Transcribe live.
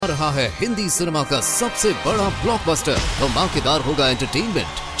रहा है हिंदी सिनेमा का सबसे बड़ा ब्लॉकबस्टर। धमाकेदार होगा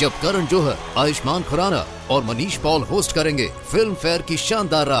एंटरटेनमेंट जब करण जौहर, आयुष्मान खुराना और मनीष पॉल होस्ट करेंगे फिल्म फेयर की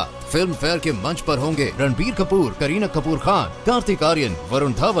शानदार रात। फिल्म फेयर के मंच पर होंगे रणबीर कपूर, करीना कपूर खान, कार्तिक आर्यन,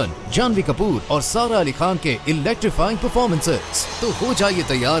 वरुण धवन, जानवी कपूर और सारा अली खान के इलेक्ट्रीफाइंग परफॉर्मेंसेस। तो हो जाइए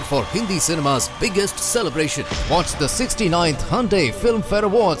तैयार for Hindi cinema's biggest celebration. Watch the 69th Hyundai Film Fair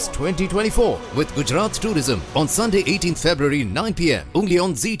Awards 2024 with Gujarat Tourism on Sunday 18th February 9 p.m. only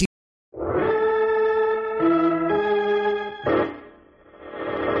on ZT.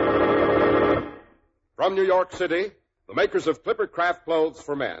 From New York City, the makers of Clipper Craft Clothes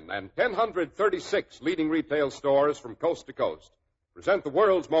for Men and 1,036 leading retail stores from coast to coast present the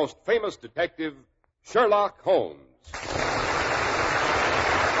world's most famous detective, Sherlock Holmes.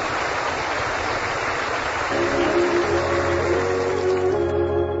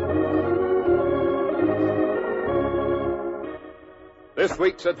 This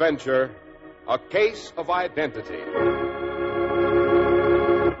week's adventure, A Case of Identity.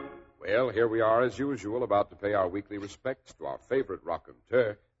 Well, here we are, as usual, about to pay our weekly respects to our favorite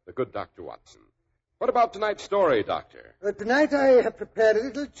raconteur, the good Dr. Watson. What about tonight's story, Doctor? Tonight I have prepared a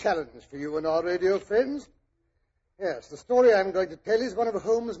little challenge for you and our radio friends. Yes, the story I'm going to tell is one of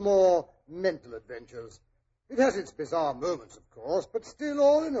Holmes' more mental adventures. It has its bizarre moments, of course, but still,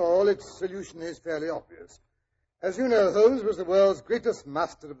 all in all, its solution is fairly obvious. As you know, Holmes was the world's greatest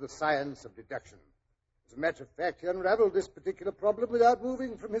master of the science of deduction. As a matter of fact, he unraveled this particular problem without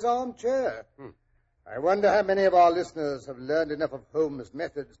moving from his armchair. I wonder how many of our listeners have learned enough of Holmes'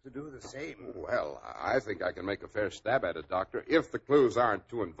 methods to do the same. Well, I think I can make a fair stab at it, Doctor, if the clues aren't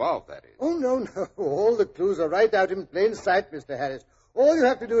too involved, that is. Oh, no. All the clues are right out in plain sight, Mr. Harris. All you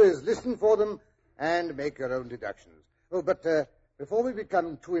have to do is listen for them and make your own deductions. Oh, but before we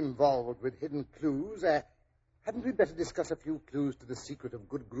become too involved with hidden clues, hadn't we better discuss a few clues to the secret of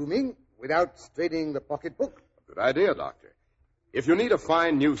good grooming without straining the pocketbook? Good idea, Doctor. If you need a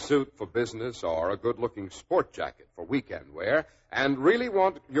fine new suit for business or a good-looking sport jacket for weekend wear and really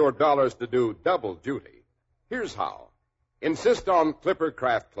want your dollars to do double duty, here's how. Insist on Clipper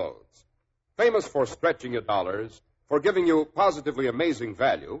Craft Clothes. Famous for stretching your dollars, for giving you positively amazing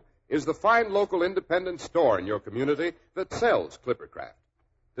value, is the fine local independent store in your community that sells Clipper Craft.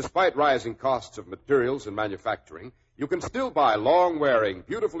 Despite rising costs of materials and manufacturing, you can still buy long-wearing,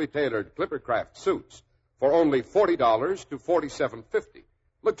 beautifully tailored Clipper Craft suits for only $40 to $47.50.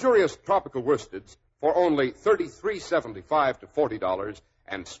 Luxurious tropical worsteds for only $33.75 to $40,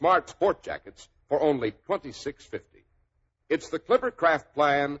 and smart sport jackets for only $26.50. It's the Clipper Craft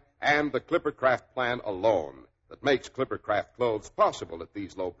plan and the Clipper Craft plan alone that makes Clipper Craft clothes possible at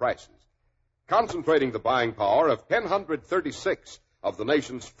these low prices. Concentrating the buying power of 1,036 of the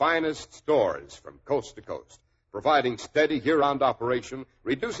nation's finest stores from coast to coast, providing steady year-round operation,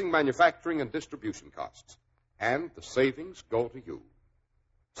 reducing manufacturing and distribution costs. And the savings go to you.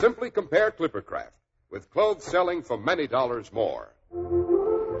 Simply compare Clipper Craft with clothes selling for many dollars more.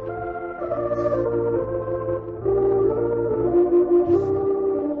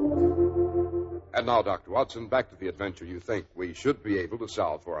 And now, Dr. Watson, back to the adventure you think we should be able to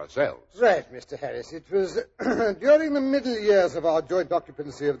solve for ourselves. Right, Mr. Harris. It was during the middle years of our joint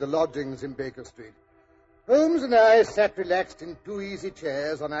occupancy of the lodgings in Baker Street. Holmes and I sat relaxed in two easy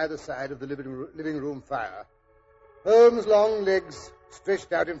chairs on either side of the living room fire. Holmes' long legs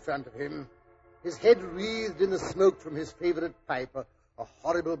stretched out in front of him, his head wreathed in the smoke from his favorite pipe, a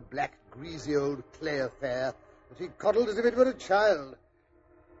horrible black, greasy old clay affair that he coddled as if it were a child.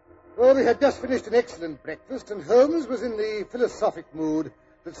 Well, we had just finished an excellent breakfast, and Holmes was in the philosophic mood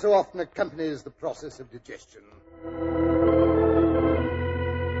that so often accompanies the process of digestion.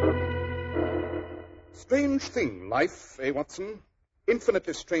 Strange thing, life, eh, Watson?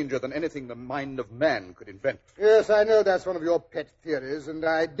 Infinitely stranger than anything the mind of man could invent. Yes, I know that's one of your pet theories, and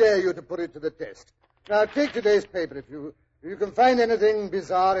I dare you to put it to the test. Now, take today's paper. If you can find anything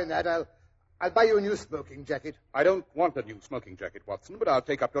bizarre in that, I'll buy you a new smoking jacket. I don't want a new smoking jacket, Watson, but I'll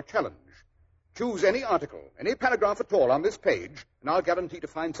take up your challenge. Choose any article, any paragraph at all on this page, and I'll guarantee to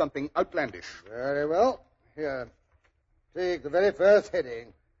find something outlandish. Very well. Here, take the very first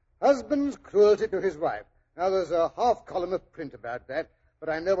heading. Husband's cruelty to his wife. Now, there's a half column of print about that, but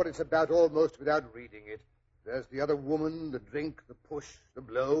I know what it's about almost without reading it. There's the other woman, the drink, the push, the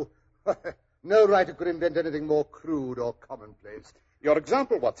blow. No writer could invent anything more crude or commonplace. Your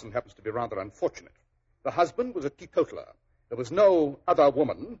example, Watson, happens to be rather unfortunate. The husband was a teetotaler. There was no other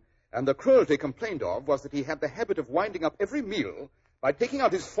woman, and the cruelty complained of was that he had the habit of winding up every meal by taking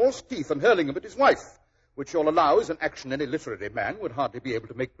out his false teeth and hurling them at his wife, which you'll allow is an action any literary man would hardly be able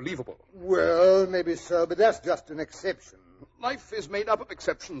to make believable. Well, maybe so, but that's just an exception. Life is made up of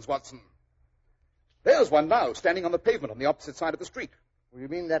exceptions, Watson. There's one now, standing on the pavement on the opposite side of the street. You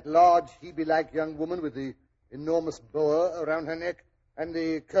mean that large, Hebe-like young woman with the enormous boa around her neck and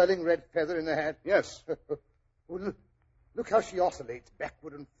the curling red feather in her hat? Yes. Look how she oscillates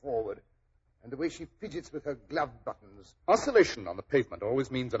backward and forward, and the way she fidgets with her glove buttons. Oscillation on the pavement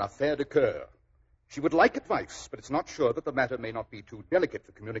always means an affaire de coeur. She would like advice, but it's not sure that the matter may not be too delicate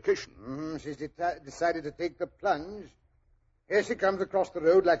for communication. She's decided to take the plunge. Here she comes across the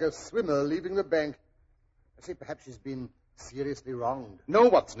road like a swimmer leaving the bank. I say perhaps she's been seriously wronged. No,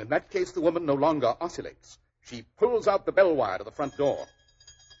 Watson. In that case, the woman no longer oscillates. She pulls out the bell wire to the front door.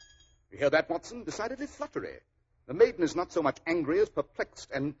 You hear that, Watson? Decidedly fluttery. The maiden is not so much angry as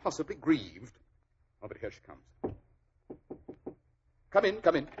perplexed and possibly grieved. Oh, but here she comes. Come in,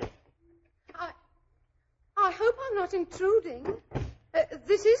 come in. I hope I'm not intruding.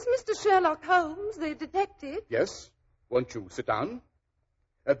 This is Mr. Sherlock Holmes, the detective. Yes? Won't you sit down?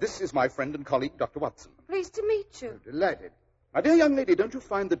 This is my friend and colleague, Dr. Watson. Pleased to meet you. Delighted. My dear young lady, don't you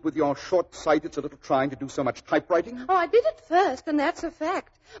find that with your short sight it's a little trying to do so much typewriting? Oh, I did at first, and that's a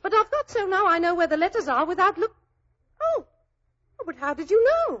fact. But I've got so now I know where the letters are without Oh, but how did you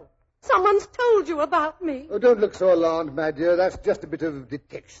know? Someone's told you about me. Oh, don't look so alarmed, my dear. That's just a bit of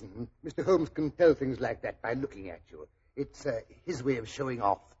detection. Mr. Holmes can tell things like that by looking at you. It's his way of showing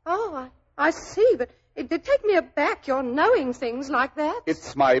off. Oh, I see, but it did take me aback, your knowing things like that.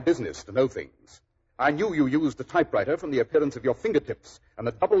 It's my business to know things. I knew you used the typewriter from the appearance of your fingertips and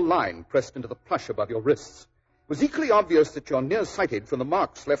the double line pressed into the plush above your wrists. It was equally obvious that you're nearsighted from the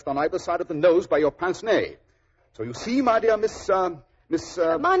marks left on either side of the nose by your pince-nez. So you see, my dear Miss...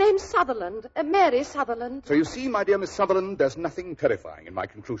 My name's Sutherland, Mary Sutherland. So you see, my dear Miss Sutherland, there's nothing terrifying in my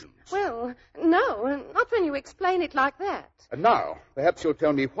conclusions. Well, no, not when you explain it like that. And now, perhaps you'll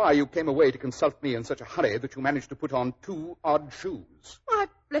tell me why you came away to consult me in such a hurry that you managed to put on 2 odd shoes. Why,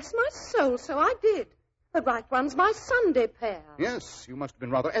 bless my soul, so I did. The right one's my Sunday pair. Yes, you must have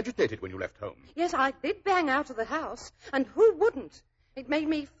been rather agitated when you left home. Yes, I did bang out of the house, and who wouldn't? It made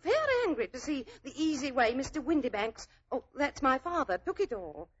me fair angry to see the easy way Mr. Windybanks, oh, that's my father, took it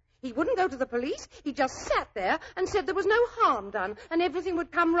all. He wouldn't go to the police. He just sat there and said there was no harm done and everything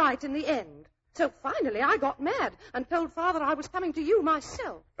would come right in the end. So finally I got mad and told Father I was coming to you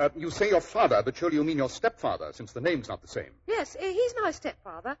myself. You say your father, but surely you mean your stepfather, since the name's not the same. Yes, he's my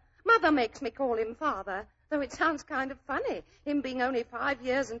stepfather. Mother makes me call him Father, though it sounds kind of funny, him being only 5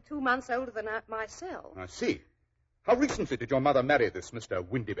 years and 2 months older than myself. I see. How recently did your mother marry this Mr.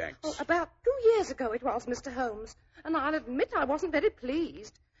 Windybanks? Oh, about 2 years ago it was, Mr. Holmes. And I'll admit I wasn't very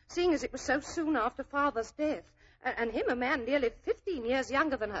pleased, seeing as it was so soon after Father's death. And him a man nearly 15 years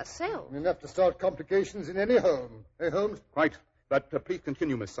younger than herself. Enough to start complications in any home. Eh, Holmes? Quite. But please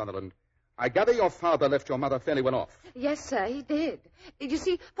continue, Miss Sutherland. I gather your father left your mother fairly well off. Yes, sir, he did. You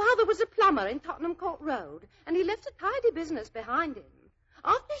see, Father was a plumber in Tottenham Court Road, and he left a tidy business behind him.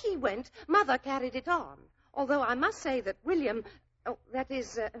 After he went, Mother carried it on. Although I must say that William,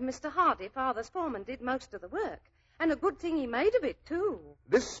 Mr. Hardy, Father's foreman, did most of the work. And a good thing he made of it, too.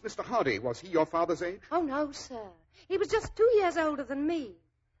 This Mr. Hardy, was he your father's age? Oh, no, sir. He was just 2 years older than me.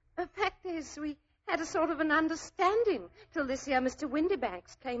 The fact is, we had a sort of an understanding till this year Mr.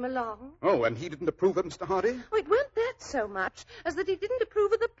 Windybanks came along. Oh, and he didn't approve of Mr. Hardy? Oh, it weren't that so much as that he didn't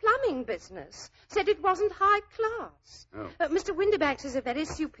approve of the plumbing business. Said it wasn't high class. Oh. Mr. Windybanks is a very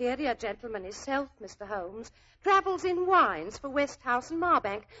superior gentleman himself, Mr. Holmes. Travels in wines for Westhouse and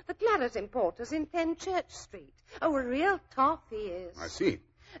Marbank, the claret importers in 10 Church Street. Oh, a real toff he is. I see.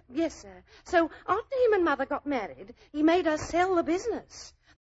 Yes, sir. So after him and Mother got married, he made us sell the business.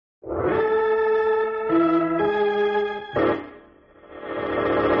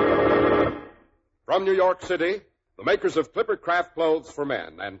 From New York City, the makers of Clipper Craft Clothes for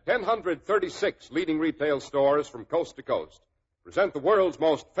Men and 1,036 leading retail stores from coast to coast present the world's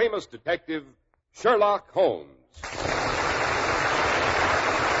most famous detective, Sherlock Holmes.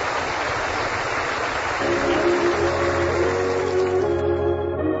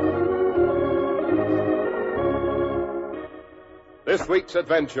 This week's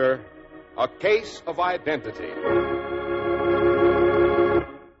adventure, A Case of Identity.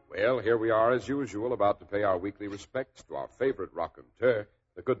 Well, here we are, as usual, about to pay our weekly respects to our favorite raconteur,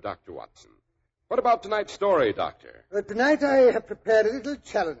 the good Dr. Watson. What about tonight's story, Doctor? Tonight I have prepared a little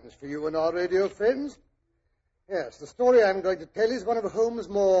challenge for you and our radio friends. Yes, the story I'm going to tell is one of Holmes'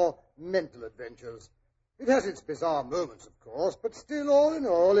 more mental adventures. It has its bizarre moments, of course, but still, all in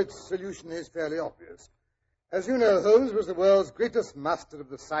all, its solution is fairly obvious. As you know, Holmes was the world's greatest master of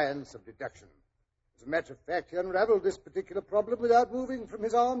the science of deduction. As a matter of fact, he unraveled this particular problem without moving from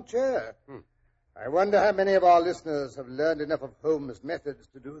his armchair. I wonder how many of our listeners have learned enough of Holmes' methods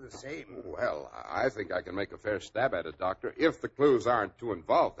to do the same. Well, I think I can make a fair stab at it, Doctor, if the clues aren't too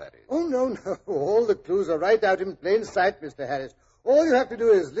involved, that is. Oh, no. All the clues are right out in plain sight, Mr. Harris. All you have to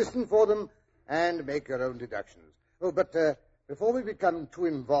do is listen for them and make your own deductions. Oh, but before we become too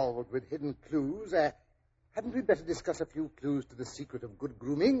involved with hidden clues, hadn't we better discuss a few clues to the secret of good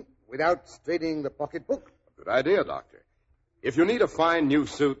grooming without straining the pocketbook? Good idea, Doctor. If you need a fine new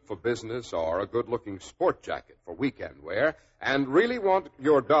suit for business or a good-looking sport jacket for weekend wear and really want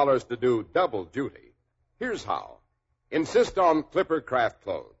your dollars to do double duty, here's how. Insist on Clipper Craft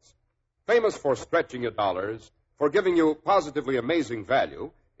clothes. Famous for stretching your dollars, for giving you positively amazing value,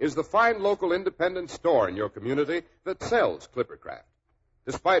 is the fine local independent store in your community that sells Clipper Craft.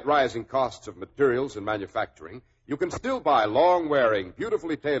 Despite rising costs of materials and manufacturing, you can still buy long-wearing,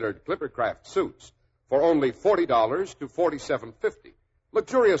 beautifully tailored Clipper Craft suits for only $40 to $47.50.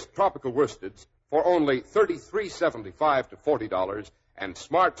 Luxurious tropical worsteds for only $33.75 to $40, and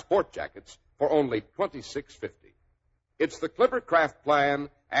smart sport jackets for only $26.50. It's the Clipper Craft plan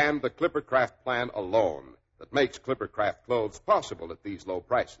and the Clipper Craft plan alone that makes Clipper Craft clothes possible at these low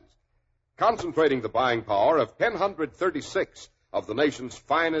prices. Concentrating the buying power of 1,036 of the nation's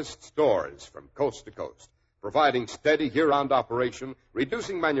finest stores from coast to coast, providing steady year-round operation,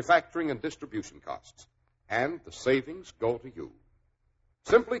 reducing manufacturing and distribution costs. And the savings go to you.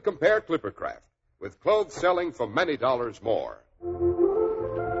 Simply compare Clipper Craft with clothes selling for many dollars more.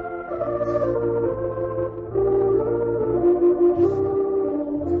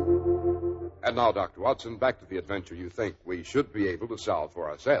 And now, Dr. Watson, back to the adventure you think we should be able to solve for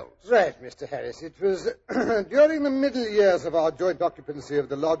ourselves. Right, Mr. Harris. It was during the middle years of our joint occupancy of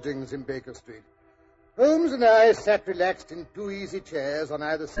the lodgings in Baker Street. Holmes and I sat relaxed in two easy chairs on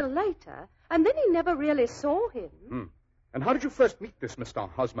either side. Later, and then he never really saw him. And how did you first meet this Mr.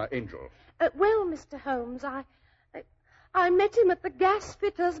 Hosmer Angel? Well, Mr. Holmes, I met him at the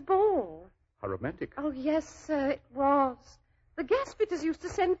gasfitter's ball. How romantic. Oh, yes, sir, it was. The gasfitters used to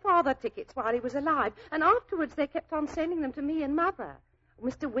send Father tickets while he was alive, and afterwards they kept on sending them to me and Mother.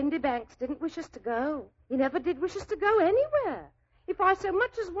 Mr. Windybanks didn't wish us to go. He never did wish us to go anywhere. If I so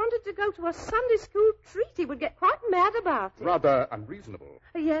much as wanted to go to a Sunday school treat, he would get quite mad about it. Rather unreasonable.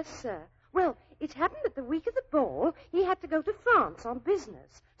 Yes, sir. Well, it happened that the week of the ball, he had to go to France on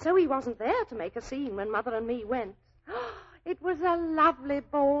business, so he wasn't there to make a scene when Mother and me went. It was a lovely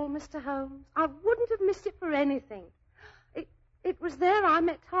ball, Mr. Holmes. I wouldn't have missed it for anything. It was there I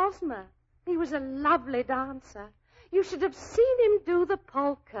met Hosmer. He was a lovely dancer. You should have seen him do the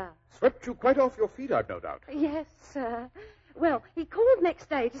polka. Swept you quite off your feet, I've no doubt. Yes, sir. Well, he called next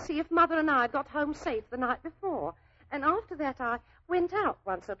day to see if Mother and I got home safe the night before. And after that, I went out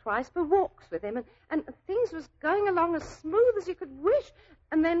once or twice for walks with him, and things was going along as smooth as you could wish.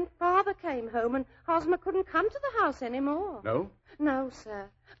 And then Father came home, and Hosmer couldn't come to the house anymore. No? No, sir.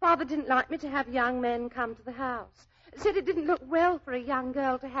 Father didn't like me to have young men come to the house. Said it didn't look well for a young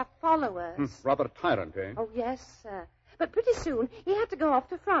girl to have followers. Rather a tyrant, eh? Oh, yes, sir. But pretty soon he had to go off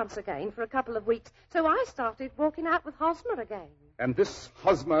to France again for a couple of weeks, so I started walking out with Hosmer again. And this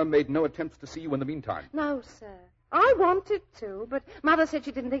Hosmer made no attempts to see you in the meantime? No, sir. I wanted to, but Mother said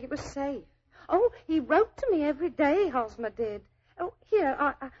she didn't think it was safe. Oh, he wrote to me every day, Hosmer did. Oh,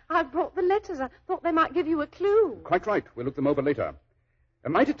 here, I brought the letters. I thought they might give you a clue. Quite right. We'll look them over later.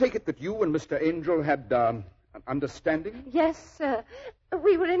 Am I to take it that you and Mr. Angel had, an understanding? Yes, sir.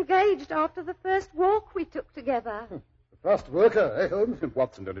 We were engaged after the first walk we took together. The fast worker, eh, Holmes?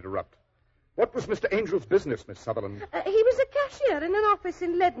 Watson, don't interrupt. What was Mr. Angel's business, Miss Sutherland? He was a cashier in an office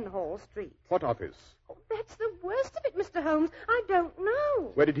in Leadenhall Street. What office? Oh, that's the worst of it, Mr. Holmes. I don't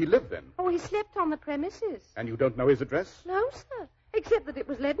know. Where did he live, then? Oh, he slept on the premises. And you don't know his address? No, sir, except that it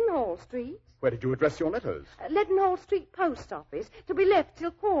was Leadenhall Street. Where did you address your letters? Leadenhall Street Post Office, to be left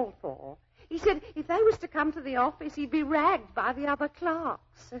till called for. He said if they was to come to the office, he'd be ragged by the other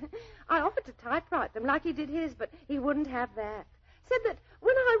clerks. I offered to typewrite them like he did his, but he wouldn't have that. Said that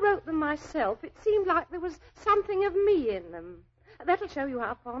when I wrote them myself, it seemed like there was something of me in them. That'll show you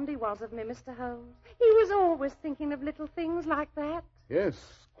how fond he was of me, Mr. Holmes. He was always thinking of little things like that. Yes,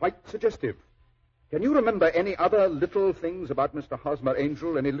 quite suggestive. Can you remember any other little things about Mr. Hosmer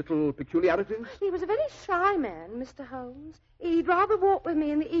Angel, any little peculiarities? He was a very shy man, Mr. Holmes. He'd rather walk with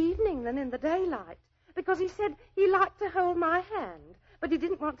me in the evening than in the daylight, because he said he liked to hold my hand, but he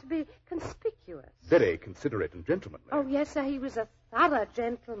didn't want to be conspicuous. Very considerate and gentlemanly. Oh, yes, sir, he was a thorough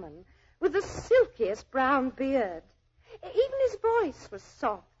gentleman, with the silkiest brown beard. Even his voice was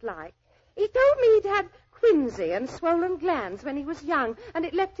soft-like. He told me he'd had quinsy and swollen glands when he was young, and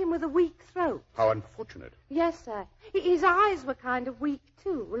it left him with a weak throat. How unfortunate. Yes, sir. His eyes were kind of weak,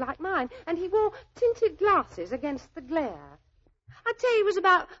 too, like mine, and he wore tinted glasses against the glare. I'd say he was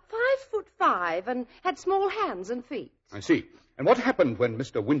about 5'5" and had small hands and feet. I see. And what happened when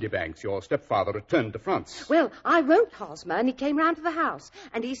Mr. Windybanks, your stepfather, returned to France? Well, I wrote Hosmer, and he came round to the house,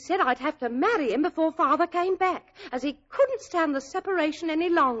 and he said I'd have to marry him before Father came back, as he couldn't stand the separation any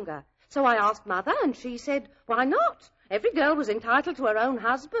longer. So I asked Mother, and she said, why not? Every girl was entitled to her own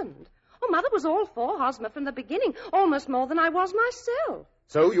husband. Oh, Mother was all for Hosmer from the beginning, almost more than I was myself.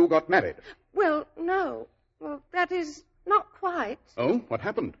 So you got married? Well, no. Well, that is... not quite. Oh, what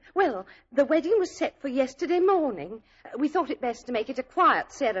happened? Well, the wedding was set for yesterday morning. We thought it best to make it a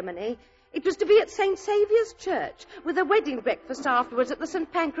quiet ceremony. It was to be at St. Saviour's Church, with a wedding breakfast afterwards at the St.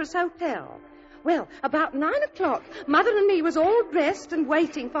 Pancras Hotel. Well, about 9 o'clock, Mother and me was all dressed and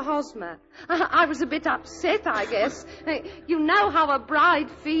waiting for Hosmer. I was a bit upset, I guess. You know how a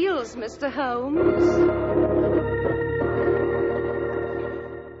bride feels, Mr. Holmes.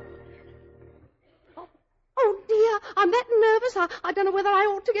 I'm that nervous, I don't know whether I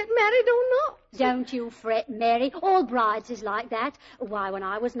ought to get married or not. Don't you fret, Mary. All brides is like that. Why, when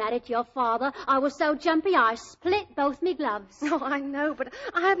I was married to your father, I was so jumpy I split both me gloves. Oh, I know, but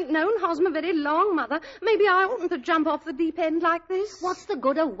I hadn't known Hosmer very long, Mother. Maybe I oughtn't to jump off the deep end like this. What's the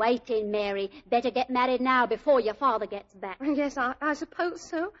good of waiting, Mary? Better get married now before your father gets back. Yes, I suppose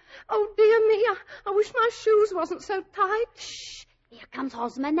so. Oh, dear me, I wish my shoes wasn't so tight. Shh, here comes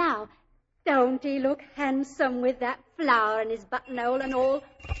Hosmer now. Don't he look handsome with that flower in his buttonhole and all?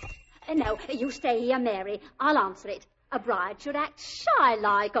 No, you stay here, Mary. I'll answer it. A bride should act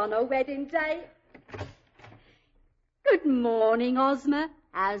shy-like on her wedding day. Good morning, Hosmer.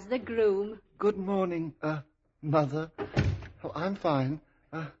 How's the groom? Good morning, Mother. Oh, I'm fine.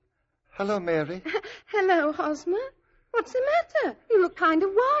 Hello, Mary. Hello, Hosmer. What's the matter? You look kind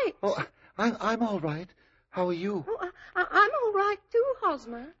of white. Oh, I'm all right. How are you? Oh, I'm all right, too,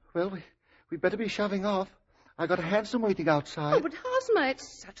 Hosmer. Well, we'd better be shoving off. I got a hansom waiting outside. Oh, but Hosmer,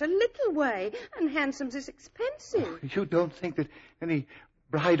 it's such a little way, and hansoms is expensive. You don't think that any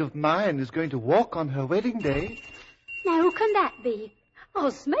bride of mine is going to walk on her wedding day? Now, who can that be?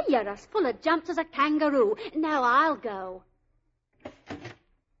 Hosmer, you're as full of jumps as a kangaroo. Now I'll go.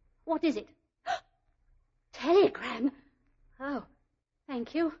 What is it? Telegram? Oh,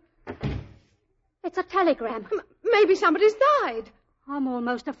 thank you. It's a telegram. Maybe somebody's died. I'm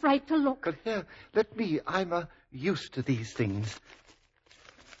almost afraid to look. But here, let me. I'm used to these things.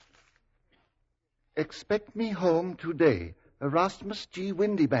 Expect me home today. Erasmus G.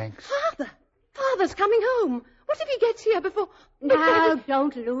 Windybanks. Father's coming home. What if he gets here before... Now,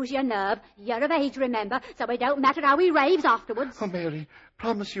 don't lose your nerve. You're of age, remember, so it don't matter how he raves afterwards. Oh, Mary,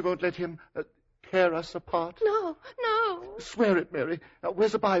 promise you won't let him tear us apart. No. Swear it, Mary.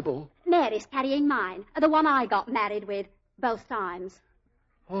 Where's the Bible? Mary's carrying mine, the one I got married with, both times.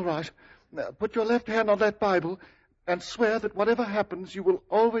 All right. Now, put your left hand on that Bible and swear that whatever happens, you will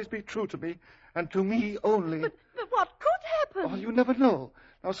always be true to me and to me only. But what could happen? Oh, you never know.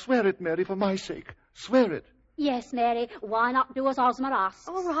 Now swear it, Mary, for my sake. Swear it. Yes, Mary. Why not do as Hosmer asks?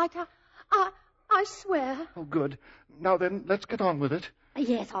 All right. I swear. Oh, good. Now then, let's get on with it.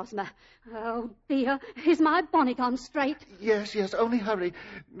 Yes, Hosmer. Oh, dear. Is my bonnet on straight? Yes. Only hurry.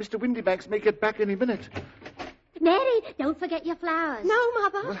 Mr. Windybanks may get back any minute. Mary, don't forget your flowers. No,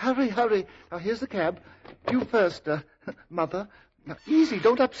 Mother. Well, hurry. Now, here's the cab. You first, Mother. Now, easy.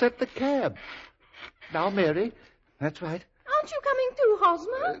 Don't upset the cab. Now, Mary. That's right. Aren't you coming too,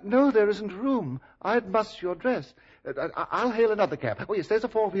 Hosmer? No, there isn't room. I'd muss your dress. I'll hail another cab. Oh, yes, there's a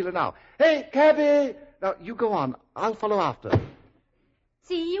four-wheeler now. Hey, cabby! Now, you go on. I'll follow after.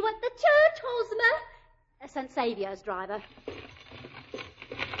 See you at the church, Holmes-A. St. Saviour's driver.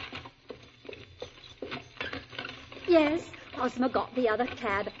 Yes, Hosmer got the other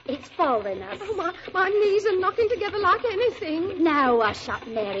cab. It's following us. Oh, my knees are knocking together like anything. Now, hush up,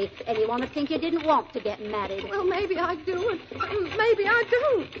 Mary. Anyone would think you didn't want to get married. Well, maybe I do, and maybe I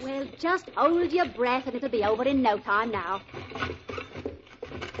don't. Well, just hold your breath and it'll be over in no time now.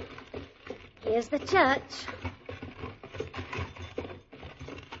 Here's the church.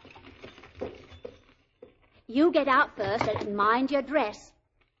 You get out first and mind your dress.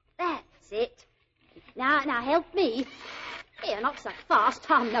 That's it. Now help me. Here, not so fast.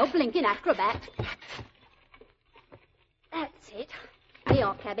 I'm no blinking acrobat. That's it.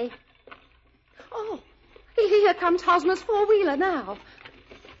 Here, cabby. Oh, here comes Hosmer's four-wheeler now.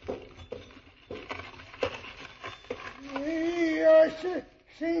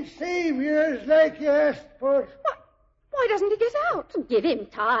 St. Saviour's like you asked for. Why, Why doesn't he get out? Give him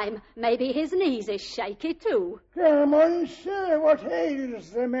time. Maybe his knees is shaky, too. Come on, sir. What ails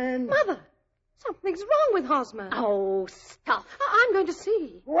the man? Mother, something's wrong with Hosmer. Oh, stuff. I'm going to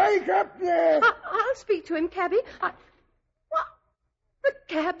see. Wake up there. I'll speak to him, cabby. What? The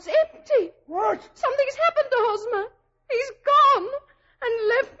cab's empty. What? Something's happened to Hosmer. He's gone and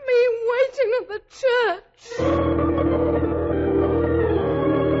left me waiting at the church.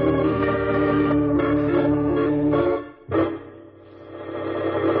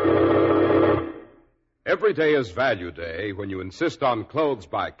 Every day is value day when you insist on clothes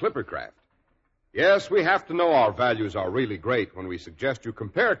by Clippercraft. Yes, we have to know our values are really great when we suggest you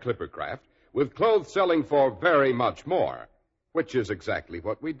compare Clippercraft with clothes selling for very much more, which is exactly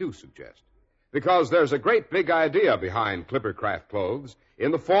what we do suggest. Because there's a great big idea behind Clippercraft clothes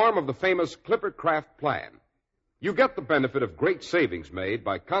in the form of the famous Clippercraft plan. You get the benefit of great savings made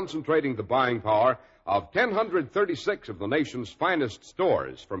by concentrating the buying power of 1,036 of the nation's finest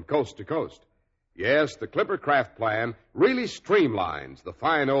stores from coast to coast. Yes, the Clippercraft plan really streamlines the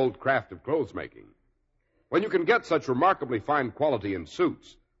fine old craft of clothes making. When you can get such remarkably fine quality in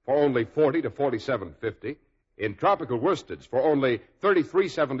suits for only $40 to $47.50, in tropical worsteds for only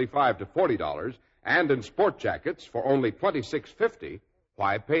 $33.75 to $40, and in sport jackets for only $26.50,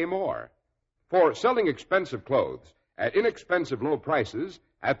 why pay more? For selling expensive clothes at inexpensive low prices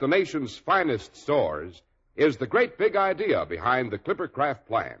at the nation's finest stores is the great big idea behind the Clippercraft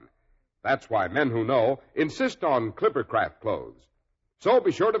plan. That's why men who know insist on Clippercraft clothes. So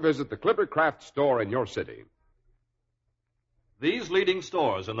be sure to visit the Clippercraft store in your city. These leading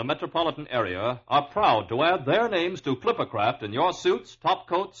stores in the metropolitan area are proud to add their names to Clippercraft in your suits, top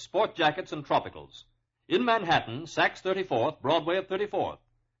coats, sport jackets, and tropicals. In Manhattan, Saks 34th, Broadway at 34th.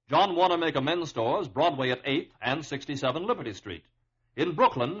 John Wanamaker Men's Stores, Broadway at 8th and 67 Liberty Street. In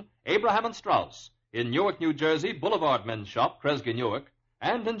Brooklyn, Abraham and Strauss. In Newark, New Jersey, Boulevard Men's Shop, Kresge Newark.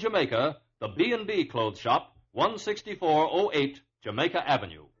 And in Jamaica, the B&B Clothes Shop, 16408 Jamaica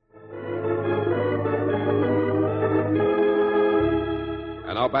Avenue.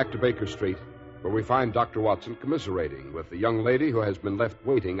 And now back to Baker Street, where we find Dr. Watson commiserating with the young lady who has been left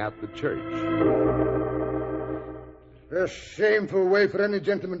waiting at the church. A shameful way for any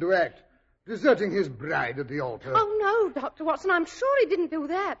gentleman to act, deserting his bride at the altar. Oh, no, Dr. Watson, I'm sure he didn't do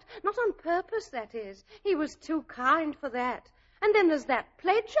that. Not on purpose, that is. He was too kind for that. And then there's that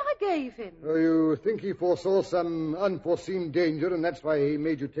pledge I gave him. Oh, you think he foresaw some unforeseen danger, and that's why he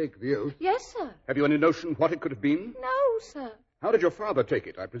made you take the oath? Yes, sir. Have you any notion what it could have been? No, sir. How did your father take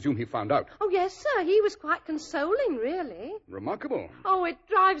it? I presume he found out. Oh, yes, sir. He was quite consoling, really. Remarkable. Oh, it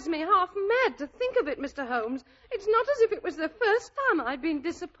drives me half mad to think of it, Mr. Holmes. It's not as if it was the first time I'd been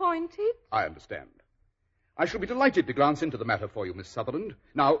disappointed. I understand. I shall be delighted to glance into the matter for you, Miss Sutherland.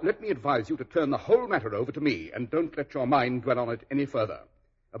 Now, let me advise you to turn the whole matter over to me, and don't let your mind dwell on it any further.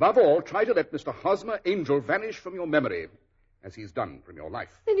 Above all, try to let Mr. Hosmer Angel vanish from your memory, as he's done from your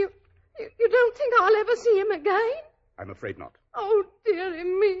life. Then you don't think I'll ever see him again? I'm afraid not. Oh, dearie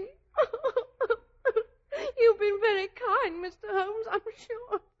me. You've been very kind, Mr. Holmes, I'm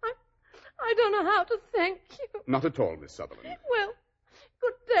sure. I don't know how to thank you. Not at all, Miss Sutherland. Well,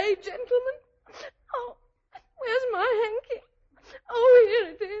 good day, gentlemen. Oh, where's my hanky? Oh, here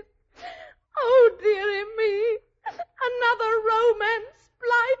it is. Oh, dearie me. Another romance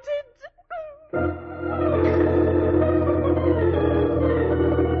blighted.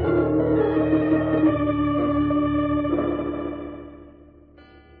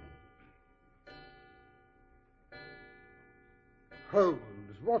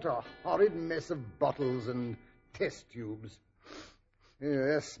 Holmes, what a horrid mess of bottles and test tubes.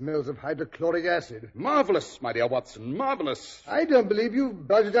 Yes, smells of hydrochloric acid. Marvelous, my dear Watson, marvelous. I don't believe you've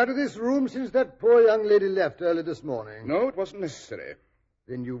buzzed out of this room since that poor young lady left early this morning. No, it wasn't necessary.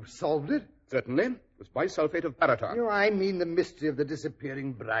 Then you've solved it? Certainly. It was bisulfate of baryton. No, I mean the mystery of the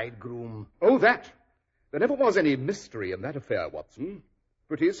disappearing bridegroom. Oh, that. There never was any mystery in that affair, Watson.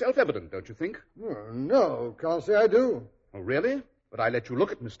 Pretty self-evident, don't you think? Oh, no, can't say I do. Oh, really? But I let you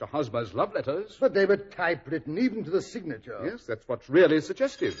look at Mr. Hosmer's love letters. But they were typewritten, even to the signature. Yes, that's what's really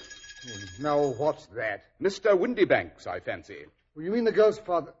suggestive. Now, what's that? Mr. Windybanks, I fancy. Well, you mean the girl's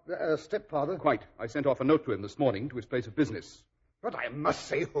father, stepfather? Quite. I sent off a note to him this morning to his place of business. But I must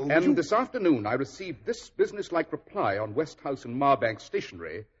say, Holmes, And this afternoon I received this businesslike reply on West House and Marbank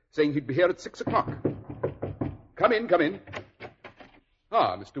stationery saying he'd be here at 6 o'clock. Come in, come in.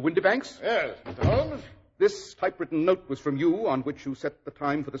 Ah, Mr. Windybanks? Yes, Mr. Holmes? This typewritten note was from you on which you set the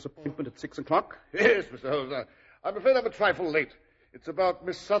time for this appointment at 6 o'clock? Yes, Mr. Holmes. I'm afraid I'm a trifle late. It's about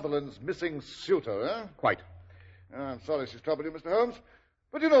Miss Sutherland's missing suitor, eh? Quite. I'm sorry she's troubled you, Mr. Holmes.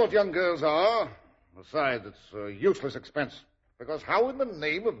 But you know what young girls are. Besides, it's a useless expense. Because how in the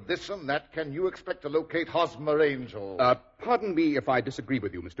name of this and that can you expect to locate Holmes-A Angel? Pardon me if I disagree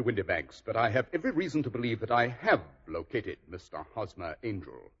with you, Mr. Windybanks, but I have every reason to believe that I have located Mr. Holmes-A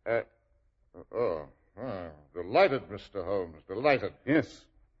Angel. Delighted, Mr. Holmes, delighted. Yes.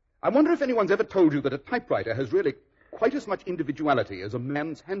 I wonder if anyone's ever told you that a typewriter has really quite as much individuality as a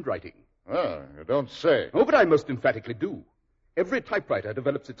man's handwriting. You don't say. Oh, but I most emphatically do. Every typewriter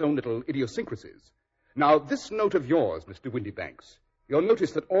develops its own little idiosyncrasies. Now, this note of yours, Mr. Windybanks, you'll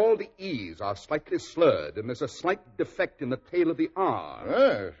notice that all the E's are slightly slurred, and there's a slight defect in the tail of the R.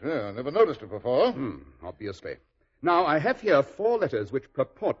 Yes, I never noticed it before. Obviously. Now, I have here 4 letters which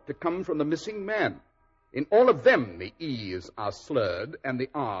purport to come from the missing man. In all of them, the E's are slurred and the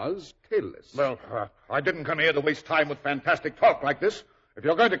R's tailless. Well, I didn't come here to waste time with fantastic talk like this. If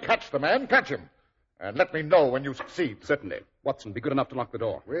you're going to catch the man, catch him. And let me know when you succeed. Certainly. Watson, be good enough to lock the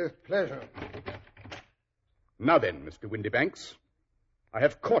door. With pleasure. Now then, Mr. Windybanks, I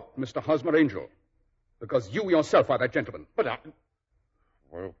have caught Mr. Holmes-A Angel, because you yourself are that gentleman. But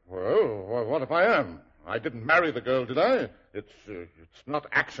Well, what if I am? I didn't marry the girl, did I? It's not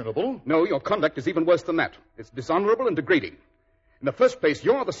actionable. No, your conduct is even worse than that. It's dishonorable and degrading. In the first place,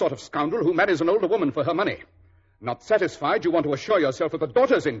 you're the sort of scoundrel who marries an older woman for her money. Not satisfied, you want to assure yourself of the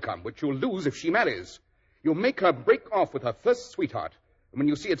daughter's income, which you'll lose if she marries. You make her break off with her first sweetheart. And when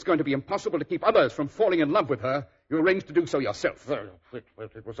you see it's going to be impossible to keep others from falling in love with her, you arrange to do so yourself.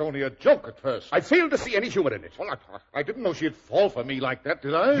 It was only a joke at first. I fail to see any humor in it. Well, I didn't know she'd fall for me like that,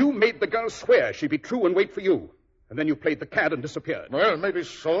 did I? You made the girl swear she'd be true and wait for you. And then you played the cad and disappeared. Well, maybe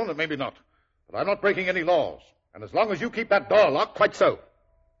so and maybe not. But I'm not breaking any laws. And as long as you keep that door locked... Quite so.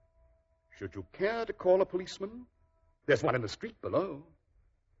 Should you care to call a policeman? There's one in the street below.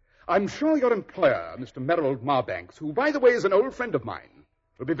 I'm sure your employer, Mr. Merrill Marbanks, who, by the way, is an old friend of mine,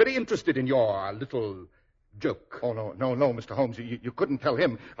 will be very interested in your little joke. Oh, no, Mr. Holmes. You couldn't tell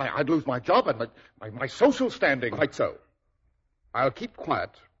him. I'd lose my job and my social standing. Quite so. I'll keep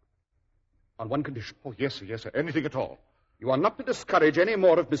quiet on one condition. Oh, yes, sir. Anything at all. You are not to discourage any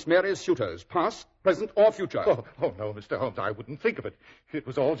more of Miss Mary's suitors, past, present, or future. Oh, no, Mr. Holmes. I wouldn't think of it. It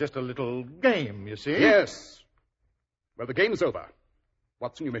was all just a little game, you see. Yes. Well, the game's over.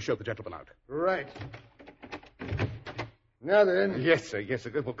 Watson, you may show the gentleman out. Right. Now then. Yes, sir.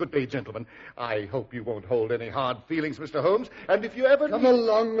 Well, good day, gentlemen. I hope you won't hold any hard feelings, Mr. Holmes. And if you ever... Come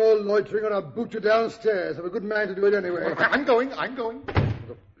along, no loitering, or I'll boot you downstairs. I'm a good man to do it anyway. Well, I'm going.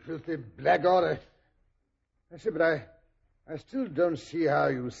 The filthy blackguard. I say, but I still don't see how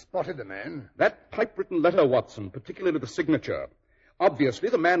you spotted the man. That typewritten letter, Watson, particularly the signature. Obviously,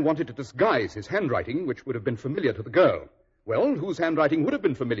 the man wanted to disguise his handwriting, which would have been familiar to the girl. Well, whose handwriting would have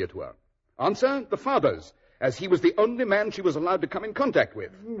been familiar to her? Answer, the father's, as he was the only man she was allowed to come in contact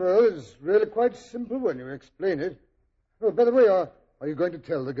with. Well, it's really quite simple when you explain it. Oh, by the way, are you going to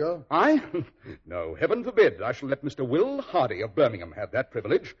tell the girl? I? No, heaven forbid. I shall let Mr. Will Hardy of Birmingham have that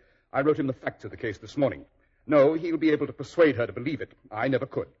privilege. I wrote him the facts of the case this morning. No, he'll be able to persuade her to believe it. I never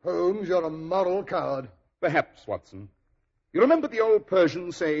could. Holmes, you're a moral coward. Perhaps, Watson. You remember the old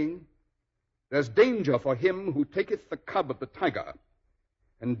Persian saying, "There's danger for him who taketh the cub of the tiger,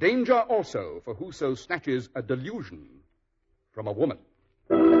 and danger also for whoso snatches a delusion from a woman."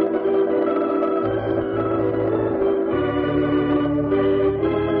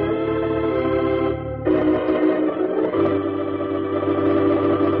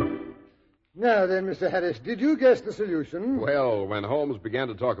 Now then, Mr. Harris, did you guess the solution? Well, when Holmes began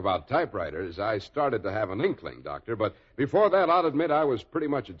to talk about typewriters, I started to have an inkling, Doctor. But before that, I'll admit I was pretty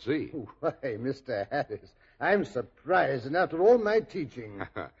much at sea. Why, Mr. Harris, I'm surprised, and after all my teaching.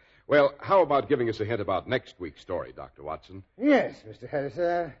 Well, how about giving us a hint about next week's story, Dr. Watson? Yes, Mr.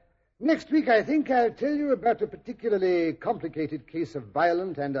 Harris. Next week, I think I'll tell you about a particularly complicated case of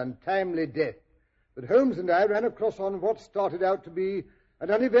violent and untimely death that Holmes and I ran across on what started out to be an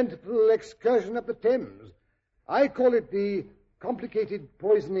uneventful excursion up the Thames. I call it the complicated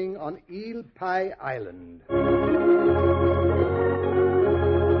poisoning on Eel Pie Island.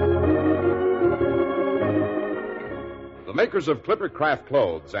 The makers of Clipper Craft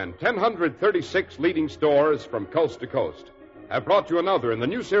Clothes and 1,036 leading stores from coast to coast have brought you another in the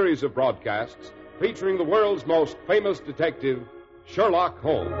new series of broadcasts featuring the world's most famous detective, Sherlock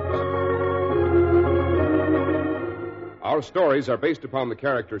Holmes. Our stories are based upon the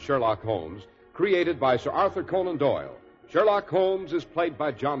character Sherlock Holmes, created by Sir Arthur Conan Doyle. Sherlock Holmes is played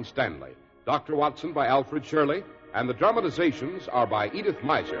by John Stanley, Dr. Watson by Alfred Shirley, and the dramatizations are by Edith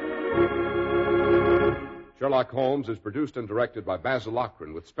Meiser. Sherlock Holmes is produced and directed by Basil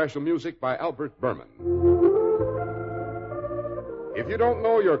Lochran with special music by Albert Berman. If you don't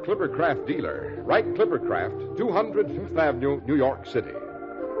know your Clippercraft dealer, write Clippercraft, 200 Fifth Avenue, New York City.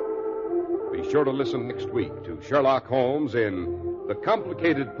 Be sure to listen next week to Sherlock Holmes in The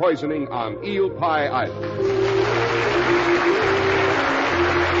Complicated Poisoning on Eel Pie Island.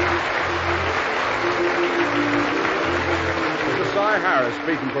 This is Cy Harris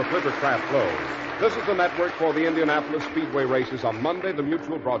speaking for Clippercraft Clothes. This is the network for the Indianapolis Speedway races on Monday, the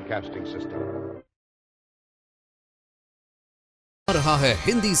Mutual Broadcasting System. आ रहा है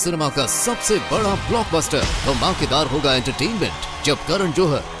Hindi cinema का सबसे बड़ा blockbuster. धमाकेदार होगा entertainment जब करण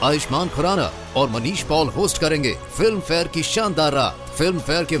जौहर, आयुष्मान खुराना और Manish Paul host करेंगे फिल्म फेयर की शानदार रात। फिल्म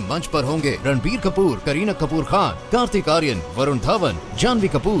फेयर के मंच पर होंगे रणबीर कपूर, करीना कपूर खान, कार्तिक आर्यन, वरुण धवन, जानवी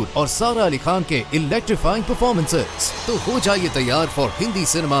कपूर और सारा अली खान के इलेक्ट्रीफाइंग परफॉर्मेंसेस। तो हो जाइए तैयार for Hindi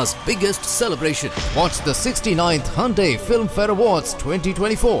cinema's biggest celebration. Watch the 69th Hyundai Film Fair Awards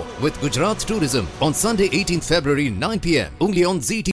 2024 with Gujarat Tourism on Sunday 18th February 9 p.m. only on ZT.